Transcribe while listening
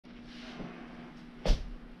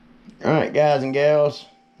Alright guys and gals,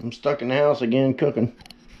 I'm stuck in the house again cooking.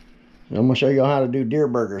 I'm going to show y'all how to do deer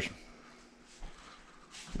burgers.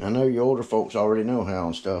 I know you older folks already know how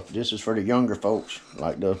and stuff. This is for the younger folks,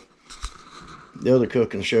 like the other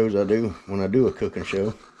cooking shows I do when I do a cooking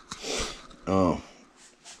show.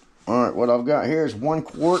 Alright, what I've got here is 1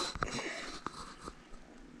 quart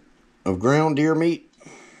of ground deer meat.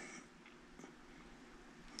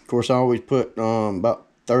 Of course, I always put about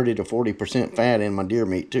 30 to 40% fat in my deer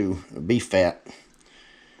meat too, beef fat.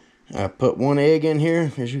 I put 1 egg in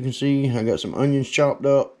here, as you can see. I got some onions chopped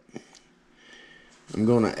up. I'm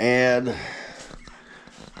going to add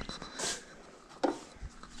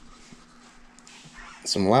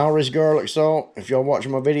some Lawry's garlic salt. If y'all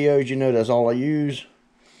watching my videos, you know that's all I use.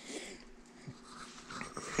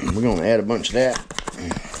 We're going to add a bunch of that.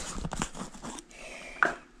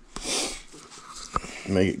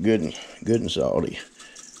 Make it good and salty.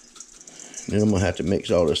 Then I'm going to have to mix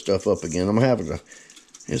all this stuff up again. I'm going to have to,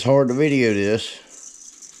 it's hard to video this.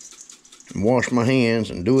 And wash my hands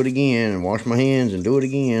and do it again. And wash my hands and do it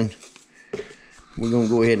again. We're going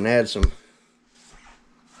to go ahead and add some,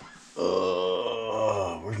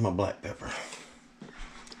 where's my black pepper?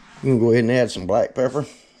 We're going to go ahead and add some black pepper.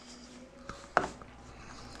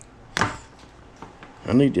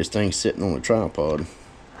 I need this thing sitting on a tripod.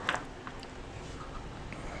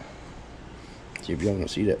 See if y'all can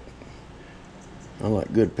see that. I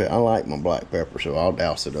like good pepper. I like my black pepper, so I'll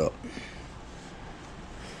douse it up.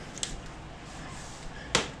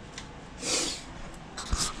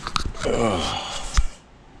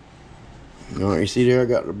 Alright, you see there I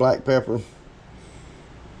got the black pepper,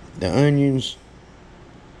 the onions,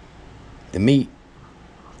 the meat,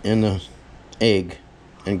 and the egg,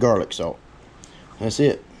 and garlic salt. That's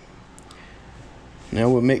it. Now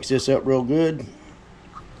we'll mix this up real good.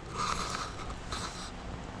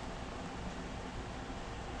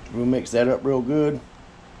 We'll mix that up real good.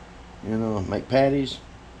 You know, make patties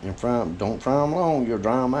and fry them. Don't fry them long, you'll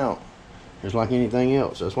dry them out. Just like anything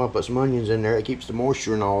else. That's why I put some onions in there. It keeps the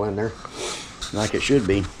moisture and all in there, like it should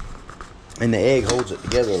be. And the egg holds it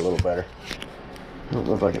together a little better. I don't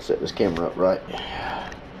know if I can set this camera up right.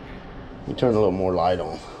 Let me turn a little more light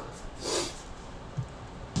on.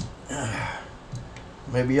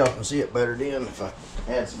 Maybe y'all can see it better then if I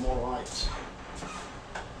add some more lights.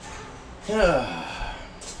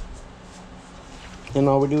 Then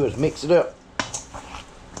all we do is mix it up.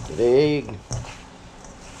 The egg.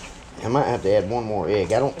 I might have to add 1 more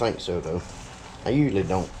egg. I don't think so though. I usually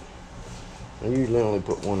don't. I usually only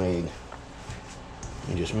put 1 egg.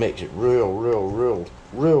 And just mix it real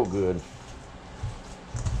good.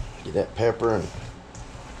 Get that pepper and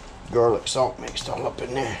garlic salt mixed all up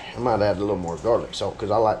in there. I might add a little more garlic salt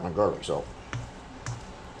because I like my garlic salt.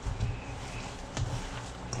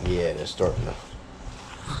 Yeah, that's starting to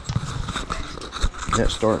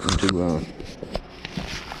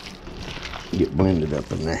get blended up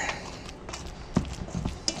in there.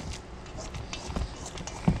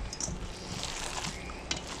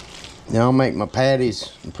 Now I'll make my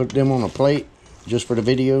patties and put them on a plate just for the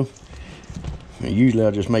video. And usually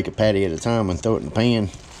I'll just make a patty at a time and throw it in the pan.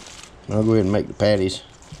 I'll go ahead and make the patties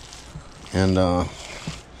and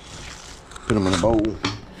put them in a bowl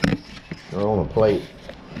or on a plate.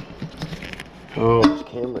 Oh, this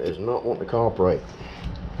camera is not wanting to cooperate.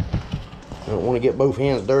 I don't want to get both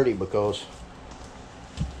hands dirty because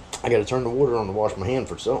I got to turn the water on to wash my hand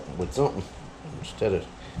with something instead of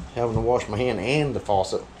having to wash my hand and the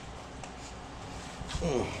faucet.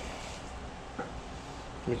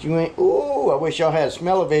 But you ain't. Ooh, I wish y'all had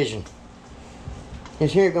smell-o-vision.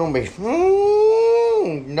 It's here gonna be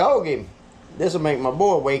doggy. This will make my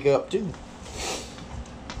boy wake up too.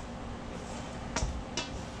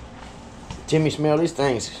 Timmy smell these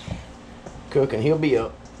things cooking. He'll be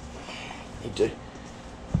up.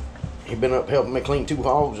 He been up helping me clean 2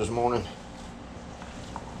 hogs this morning,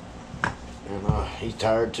 and he's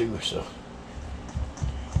tired too. So,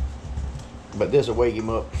 but this will wake him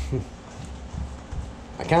up.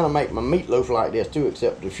 I kind of make my meatloaf like this too,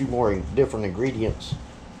 except a few more different ingredients.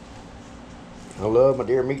 I love my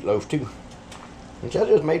deer meatloaf too, which I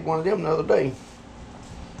just made one of them the other day.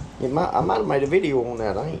 I might have made a video on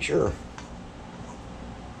that. I ain't sure.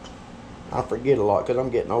 I forget a lot because I'm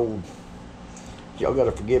getting old. Y'all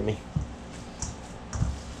gotta forgive me.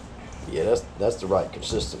 Yeah, that's the right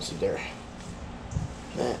consistency there.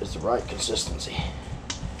 That is the right consistency.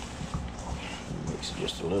 Mix it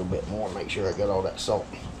just a little bit more. Make sure I got all that salt.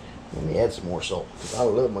 Let me add some more salt because I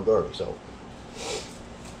love my garlic salt.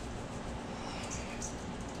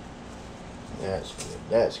 That's good.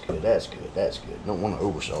 That's good. That's good. That's good. Don't want to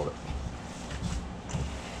oversalt it.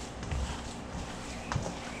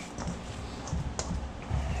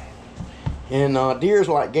 And deer's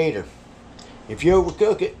like gator. If you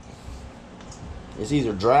overcook it, it's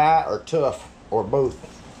either dry or tough or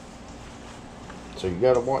both. So you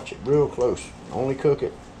got to watch it real close. Only cook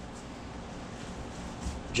it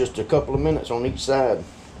just a couple of minutes on each side.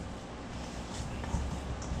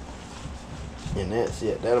 And that's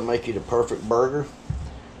it. That'll make you the perfect burger.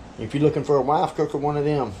 If you're looking for a wife, cook her one of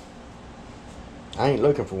them. I ain't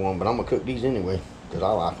looking for one, but I'm going to cook these anyway because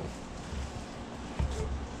I like them.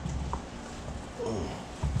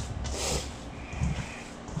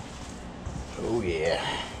 Oh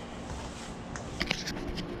yeah.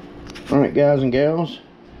 Alright guys and gals,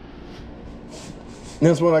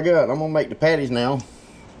 that's what I got. I'm going to make the patties now.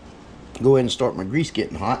 Go ahead and start my grease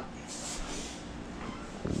getting hot.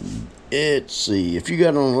 Let's see, if you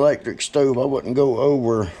got an electric stove, I wouldn't go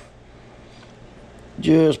over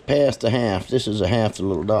just past the half. This is a half, the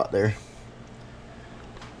little dot there.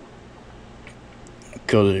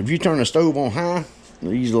 Because if you turn the stove on high,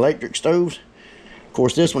 these electric stoves, of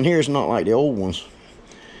course this one here is not like the old ones.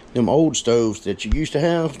 Them old stoves that you used to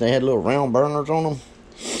have, they had little round burners on them.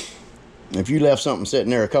 If you left something sitting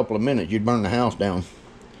there a couple of minutes, you'd burn the house down.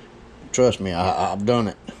 Trust me, I've done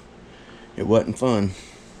it. It wasn't fun.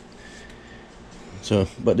 So,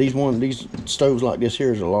 but these stoves like this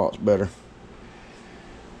here is a lot better.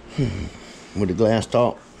 With the glass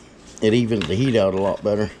top, it evens the heat out a lot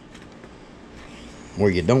better,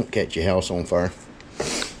 where you don't catch your house on fire.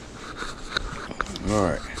 All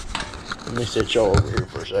right. Let me set y'all over here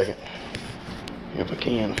for a second, if I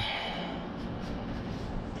can.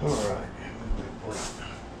 Alright.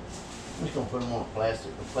 I'm just going to put them on a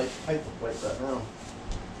plastic paper plate right now.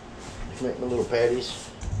 Just make my little patties.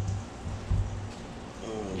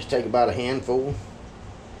 Just take about a handful.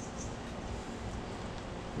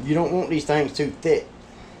 You don't want these things too thick.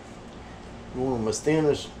 You want them as thin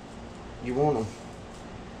as you want them.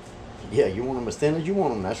 Yeah, you want them as thin as you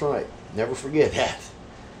want them. That's right. Never forget that.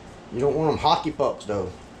 You don't want them hockey pucks though,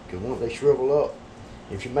 because once they shrivel up,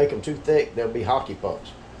 if you make them too thick, they'll be hockey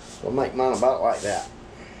pucks. So I'll make mine about like that.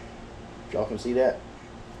 Y'all can see that?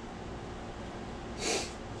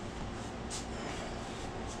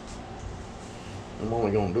 I'm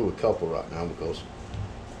only going to do a couple right now because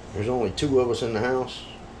there's only 2 of us in the house.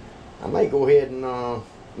 I may go ahead and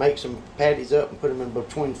make some patties up and put them in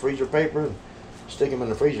between freezer paper and stick them in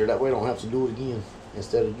the freezer. That way I don't have to do it again,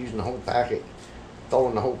 instead of using the whole packet,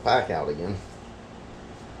 throwing the whole pack out again.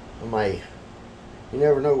 I may. You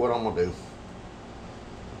never know what I'm going to do.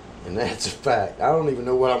 And that's a fact. I don't even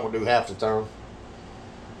know what I'm going to do half the time.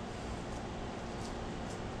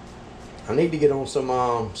 I need to get on some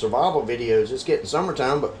survival videos. It's getting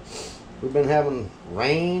summertime, but we've been having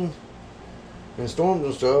rain and storms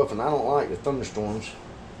and stuff, and I don't like the thunderstorms.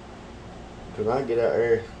 Because I get out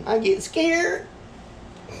there, I get scared.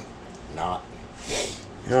 Not.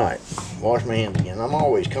 Alright, wash my hands again. I'm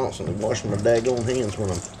always constantly washing my daggone hands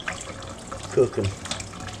when I'm cooking.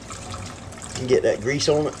 And get that grease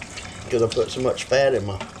on it, because I put so much fat in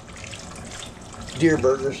my deer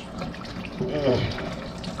burgers.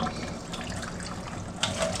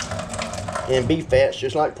 And beef fat's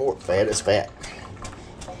just like pork fat, it's fat.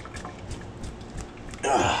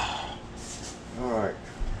 Alright.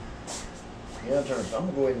 Yeah, I'm going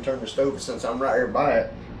to go ahead and turn the stove, since I'm right here by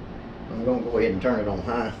it. I'm going to go ahead and turn it on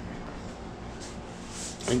high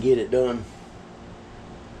and get it done.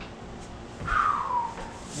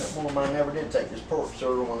 That boy of mine never did take this pork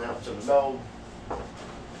sirloin out to the dog.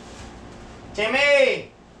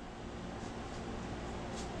 Timmy!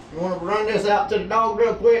 You want to run this out to the dog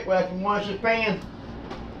real quick where I can wash this pan?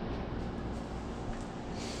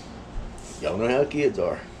 Y'all know how kids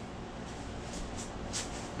are.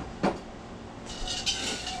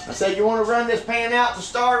 I said, you want to run this pan out to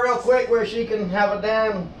Star real quick where she can have a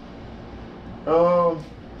damn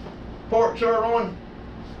pork sirloin.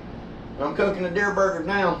 I'm cooking the deer burger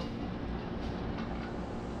now.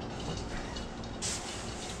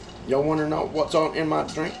 Y'all want to know what's on in my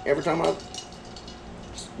drink every time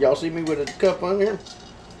y'all see me with a cup on here?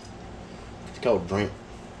 It's called a drink.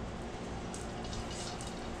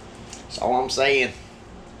 That's all I'm saying.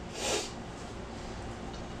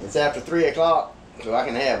 It's after 3 o'clock, so I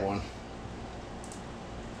can have one.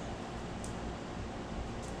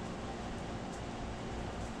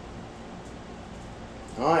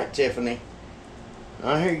 Alright, Tiffany.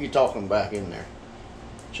 I hear you talking back in there.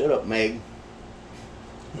 Shut up, Meg.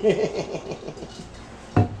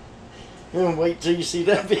 Wait till you see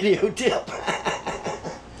that video tip.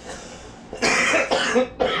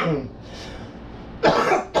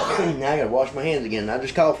 Now I gotta wash my hands again. I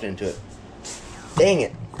just coughed into it. Dang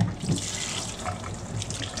it.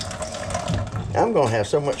 I'm gonna have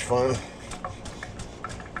so much fun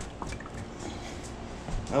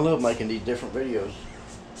I love making these different videos.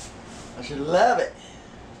 I should love it.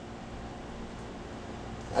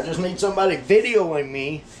 I just need somebody videoing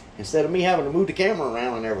me instead of me having to move the camera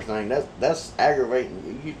around and everything. That's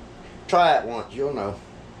aggravating. You try it once, you'll know.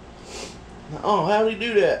 Oh, how do you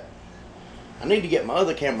do that? I need to get my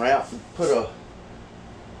other camera out and put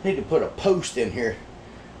a post in here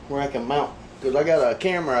where I can mount, because I got a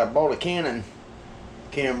camera. I bought a Canon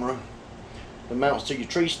camera that mounts to your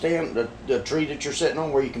tree stand, the tree that you're sitting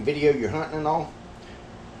on where you can video your hunting and all.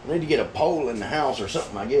 I need to get a pole in the house or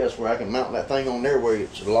something, I guess, where I can mount that thing on there where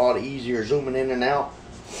it's a lot easier zooming in and out.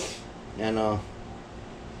 And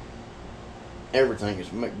everything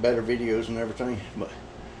is make better videos and everything. But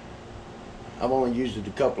I've only used it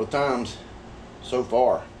a couple of times so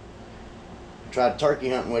far. I tried turkey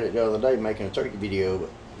hunting with it the other day, making a turkey video, but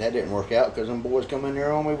that didn't work out because them boys come in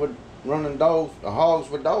there on me with running dogs, the hogs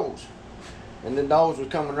with dogs. And the dogs was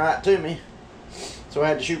coming right to me. So I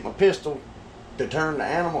had to shoot my pistol to turn the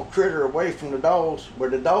animal critter away from the dogs where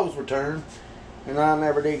the dogs were turned, and I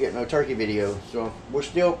never did get no turkey video. So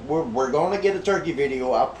we're gonna get a turkey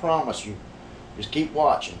video, I promise you. Just keep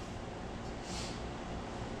watching.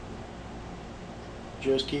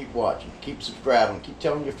 Just keep watching. Keep subscribing. Keep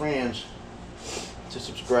telling your friends to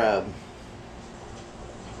subscribe.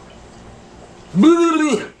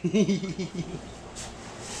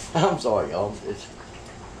 I'm sorry, y'all.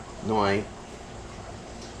 No, I ain't.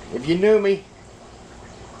 If you knew me,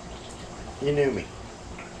 you knew me.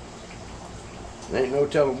 There ain't no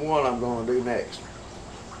telling what I'm gonna do next.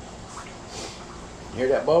 Hear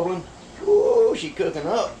that bubbling? Whoa, she cooking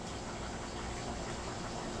up.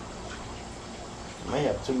 I may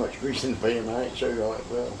have too much grease in the pan. I ain't sure y'all.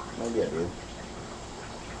 Well, maybe I do.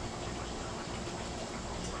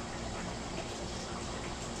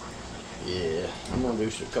 Yeah, I'm gonna do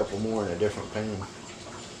a couple more in a different pan.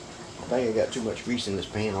 I think I got too much grease in this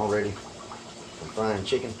pan already from frying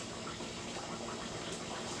chicken.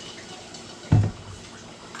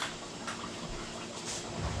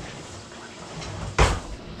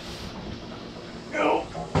 Go.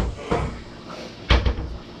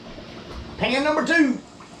 Pan number 2.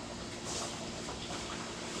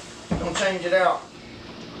 Don't change it out.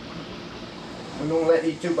 We're gonna let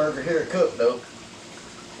these 2 burgers here cook though.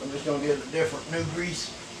 I'm just gonna get a different new grease.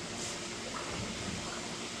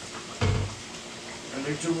 And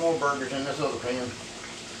do 2 more burgers in this other pan.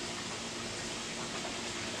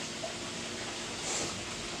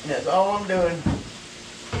 And that's all I'm doing.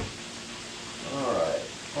 Alright,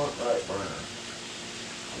 front right burner.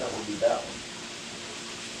 That will be that one.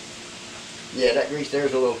 Yeah, that grease there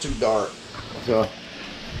is a little too dark. So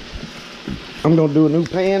I'm gonna do a new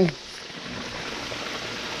pan.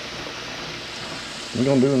 I'm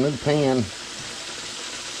gonna do a new pan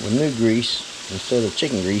with new grease instead of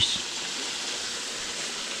chicken grease.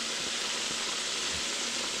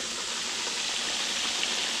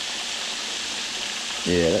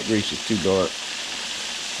 Yeah, that grease is too dark.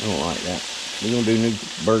 I don't like that. We're gonna do new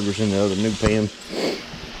burgers in the other new pan.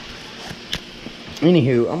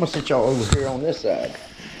 Anywho, I'm gonna sit y'all over here on this side.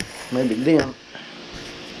 Maybe then.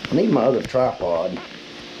 I need my other tripod.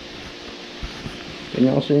 Can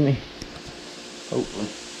y'all see me?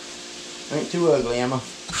 Hopefully. Ain't too ugly, am I?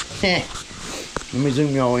 Let me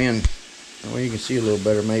zoom y'all in. That way you can see a little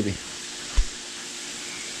better, maybe.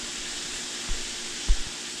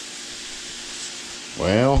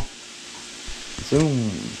 Well,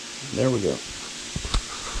 zoom. There we go.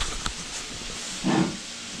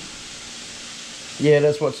 Yeah,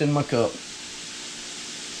 that's what's in my cup.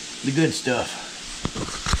 The good stuff.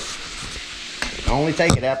 I only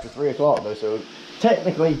take it after 3 o'clock though, so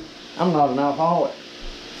technically I'm not an alcoholic.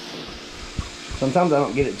 Sometimes I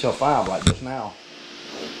don't get it until 5, like just now.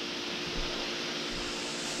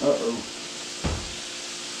 Uh-oh.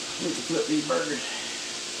 Need to flip these burgers.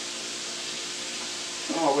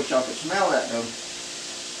 Oh, I wish y'all could smell that though.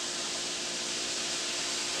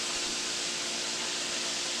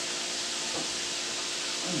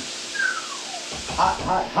 Hot,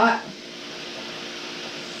 hot, hot.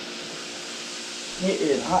 It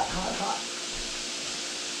is hot, hot, hot.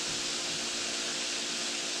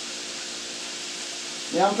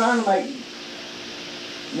 Yeah, I'm trying to make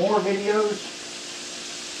more videos.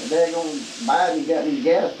 And daggone Biden got these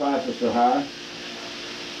gas prices so high.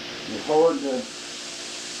 It's hard to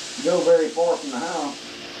go very far from the house.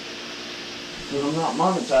 Because I'm not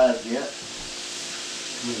monetized yet.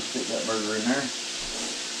 I'm going to stick that burger in there.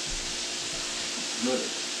 But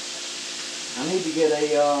I need to get a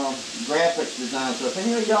graphics design. So if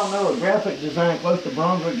any of y'all know a graphics design close to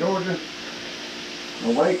Brunswick, Georgia,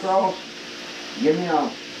 or Waycross, give me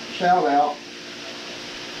a shout out.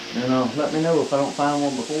 And let me know if I don't find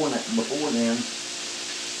one before then.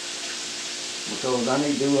 Because I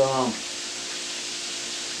need to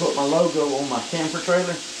put my logo on my camper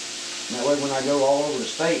trailer. That way when I go all over the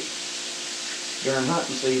state during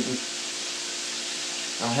hunting season,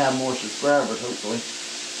 I'll have more subscribers, hopefully.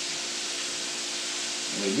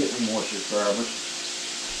 And get me more subscribers.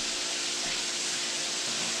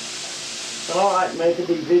 So I like making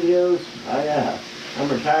these videos. I'm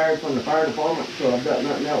retired from the fire department, so I've got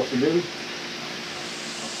nothing else to do.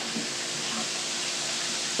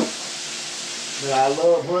 But I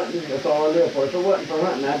love hunting. That's all I live for. If it wasn't for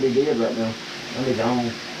hunting, I'd be dead right now. I'd be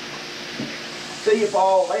gone. See you,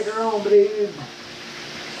 Paul, later on, dude.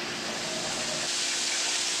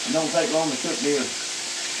 It don't take long to cook deer.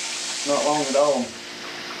 Not long at all.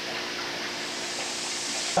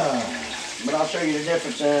 But I'll show you the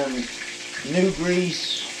difference in new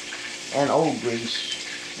grease and old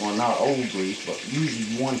grease. Well, not old grease, but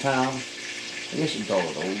usually one time. I guess you call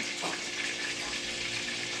it old.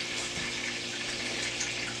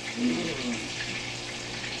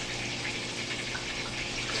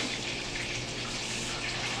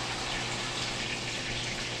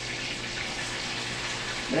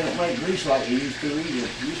 They don't make grease like they used to either.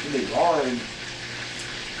 It used to be lard.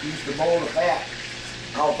 Used to boil the fat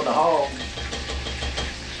off of the hog.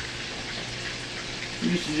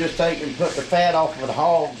 Used to just take and put the fat off of the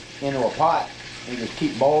hog into a pot and just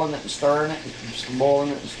keep boiling it and stirring it, and just boiling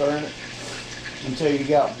it and stirring it until you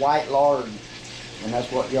got white lard. And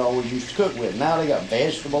that's what you always used to cook with. Now they got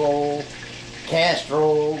vegetable oil, castor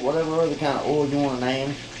oil, whatever other kind of oil you want to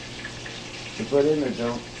name to put in their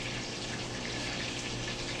junk.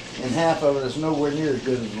 And half of it is nowhere near as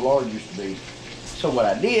good as the lard used to be. So what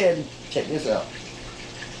I did, check this out.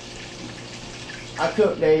 I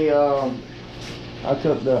cooked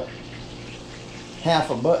a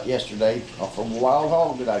half a butt yesterday off of a wild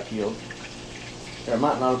hog that I killed. There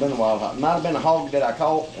might not have been a wild hog. It might have been a hog that I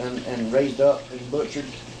caught and raised up and butchered.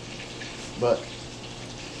 But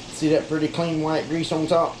see that pretty clean white grease on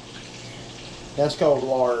top? That's called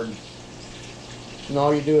lard. And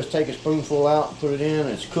all you do is take a spoonful out and put it in, and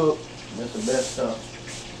it's cooked. That's the best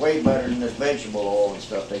stuff. Way better than this vegetable oil and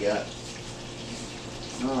stuff they got.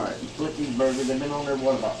 Alright, flip these burgers. They've been on there,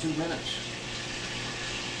 what, about 2 minutes?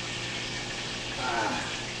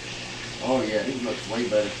 Oh yeah, these looks way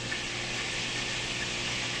better.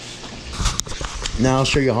 Now I'll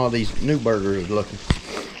show you how these new burgers are looking.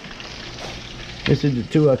 This is the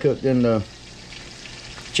two I cooked in the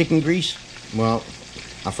chicken grease. Well,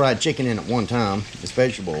 I fried chicken in it one time. It's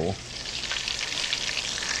vegetable oil.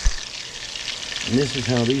 And this is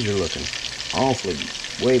how these are looking. Awfully,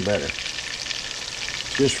 way better.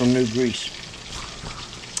 Just from new grease.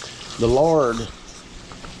 The lard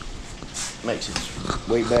makes it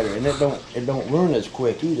way better, and it don't run as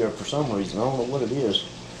quick either for some reason. I don't know what it is.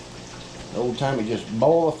 The old time you just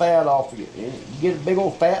boil the fat off. You get a big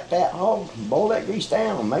old fat hog, boil that grease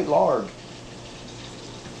down, and make lard.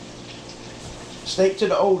 Stick to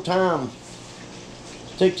the old time.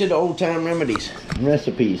 Stick to the old time remedies and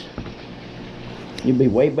recipes. You'll be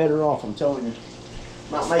way better off, I'm telling you.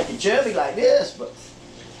 Might make you chubby like this, but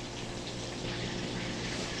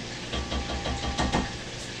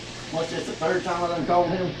what's this, the third time I done called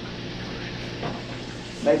him?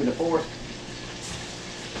 Maybe the fourth.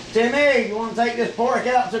 Timmy, you want to take this pork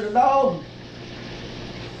out to the dog?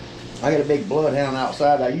 I got a big bloodhound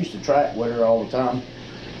outside. I used to track with her all the time.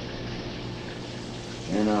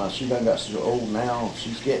 And she done got so old now.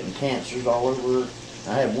 She's getting cancers all over her.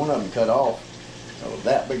 I had one of them cut off. It was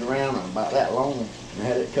that big around and about that long. I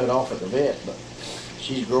had it cut off at the vet, but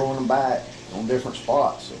she's growing them back on different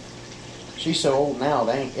spots. So she's so old now,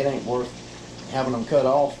 it ain't worth having them cut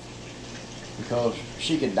off, because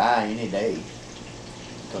she could die any day.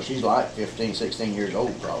 Because she's like 15, 16 years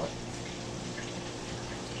old probably.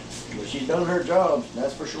 But she's done her job,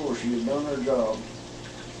 that's for sure. She has done her job.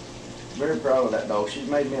 Very proud of that dog. She's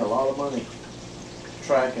made me a lot of money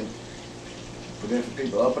tracking for different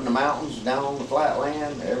people. Up in the mountains, down on the flat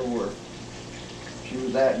land, everywhere. She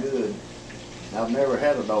was that good. I've never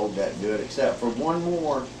had a dog that good, except for one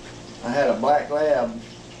more. I had a black lab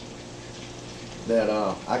that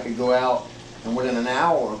I could go out, and within an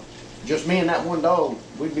hour, just me and that one dog,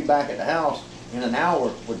 we'd be back at the house in an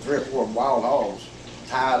hour with 3 or 4 wild hogs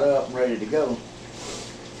tied up and ready to go.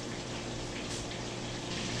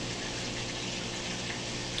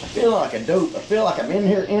 I feel like a dope. I feel like I'm in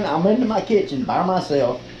here, I'm in my kitchen by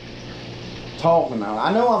myself talking now.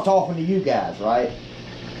 I know I'm talking to you guys, right?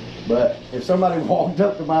 But if somebody walked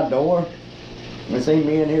up to my door and seen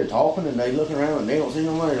me in here talking and they looking around and they don't see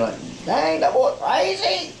nobody, like, dang, that boy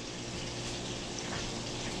crazy.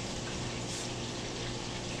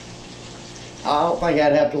 I don't think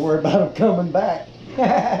I'd have to worry about them coming back.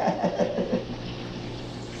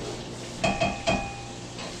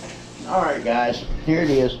 All right, guys, here it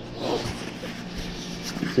is.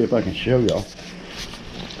 Let's see if I can show y'all.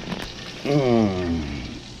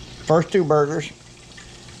 First 2 burgers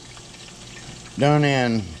done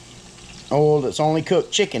in oil that's only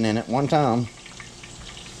cooked chicken in it one time.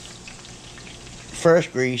 Fresh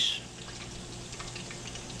grease,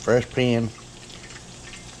 fresh pan.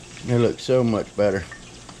 They look so much better,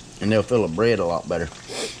 and they'll fill the bread a lot better.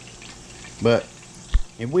 But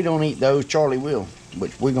if we don't eat those, Charlie will,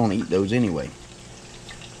 which we're gonna eat those anyway.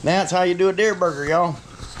 That's how you do a deer burger, y'all.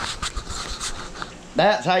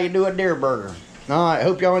 That's how you do a deer burger. All right,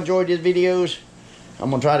 hope y'all enjoyed these videos.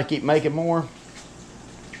 I'm gonna try to keep making more.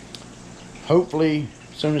 Hopefully,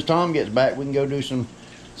 as soon as Tom gets back, we can go do some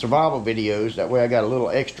survival videos. That way I got a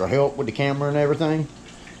little extra help with the camera and everything.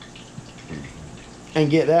 And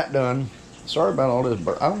get that done. Sorry about all this,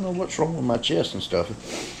 but I don't know what's wrong with my chest and stuff.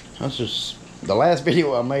 That's just, the last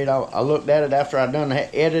video I made, I looked at it after I'd done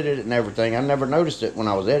edited it and everything. I never noticed it when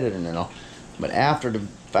I was editing it all. But after the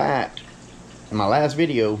fact, in my last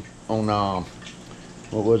video on,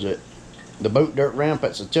 what was it? The boat dirt ramp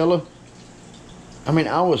at Satilla. I mean,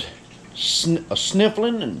 I was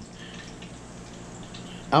sniffling, and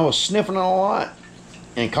I was sniffing a lot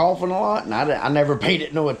and coughing a lot, and I never paid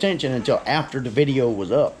it no attention until after the video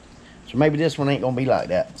was up. So maybe this one ain't gonna be like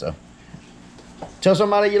that. So tell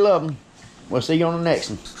somebody you love them. We'll see you on the next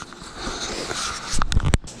one.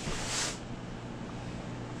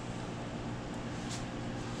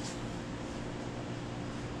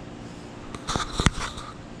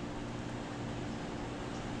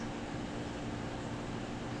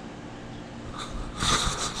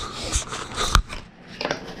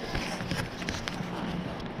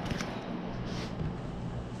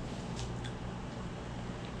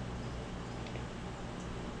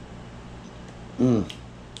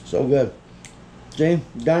 So good. See,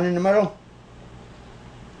 down in the middle.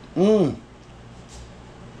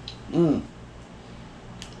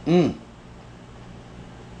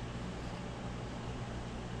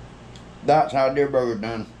 That's how a deer burger's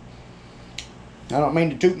done. I don't mean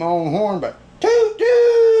to toot my own horn, but